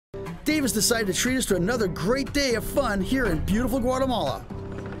Davis decided to treat us to another great day of fun here in beautiful Guatemala.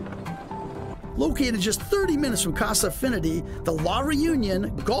 Located just 30 minutes from Casa Affinity, the La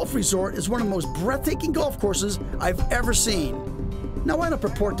Reunion Golf Resort is one of the most breathtaking golf courses I've ever seen. Now, I don't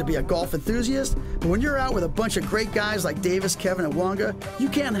purport to be a golf enthusiast, but when you're out with a bunch of great guys like Davis, Kevin, and Wonga, you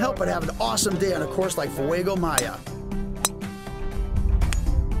can't help but have an awesome day on a course like Fuego Maya.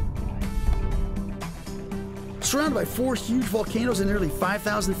 Surrounded by 4 huge volcanoes and nearly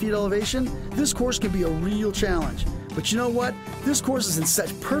 5,000 feet elevation, this course can be a real challenge. But you know what? This course is in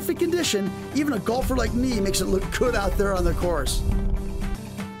such perfect condition, even a golfer like me makes it look good out there on the course.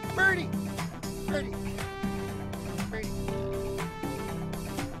 Birdie! Birdie! Birdie!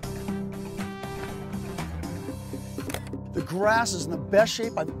 The grass is in the best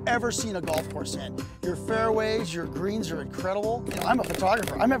shape I've ever seen a golf course in. Your fairways, your greens are incredible. You know, I'm a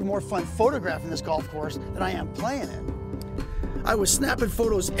photographer. I'm having more fun photographing this golf course than I am playing it. I was snapping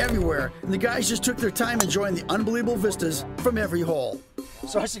photos everywhere, and the guys just took their time enjoying the unbelievable vistas from every hole.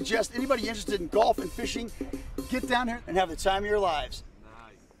 So I suggest anybody interested in golf and fishing, get down here and have the time of your lives.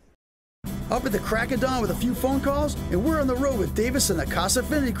 Up at the crack of dawn with a few phone calls, and we're on the road with Davis and the Casa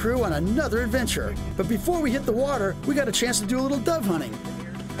Affinity crew on another adventure. But before we hit the water, we got a chance to do a little dove hunting.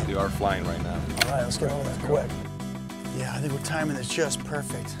 They are flying right now. All right, let's get over that quick. Yeah, I think we're timing this just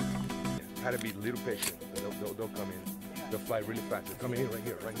perfect. Yeah, had to be a little patient. They'll come in. They'll fly really fast. They're coming in right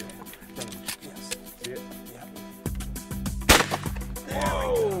here, right here. Yes. See it? Yeah.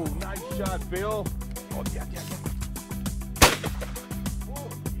 Whoa! Nice shot, Bill. Oh, yeah. Oh,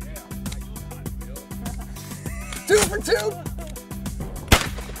 yeah. Nice shot, Bill. 2 for 2.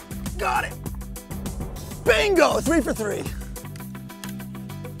 Got it. Bingo! 3 for 3.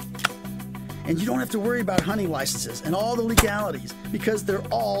 And you don't have to worry about hunting licenses and all the legalities because they're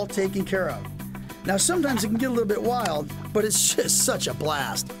all taken care of. Now, sometimes it can get a little bit wild, but it's just such a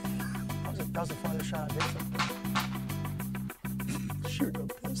blast. That was a farther shot, Shooting a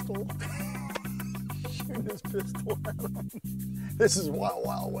pistol. Shooting his pistol at him. This is Wild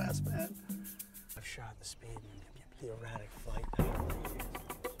Wild West, man. I've shot the speed and the erratic flight.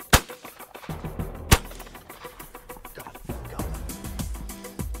 Got it.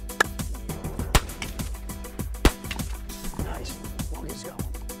 Nice. Wonga's going.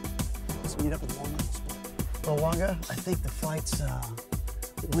 Let's meet up with Wonga. Well, Wonga, I think the flight's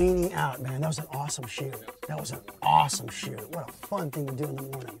leaning out, man. That was an awesome shoot. What a fun thing to do in the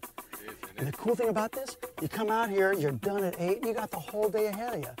morning. And the cool thing about this, you come out here, you're done at 8, and you got the whole day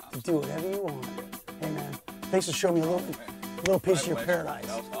ahead of you to do whatever you want. Hey, man, thanks for showing me a little piece of your paradise.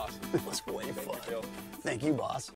 That was awesome. It was way fun. Thank you, boss.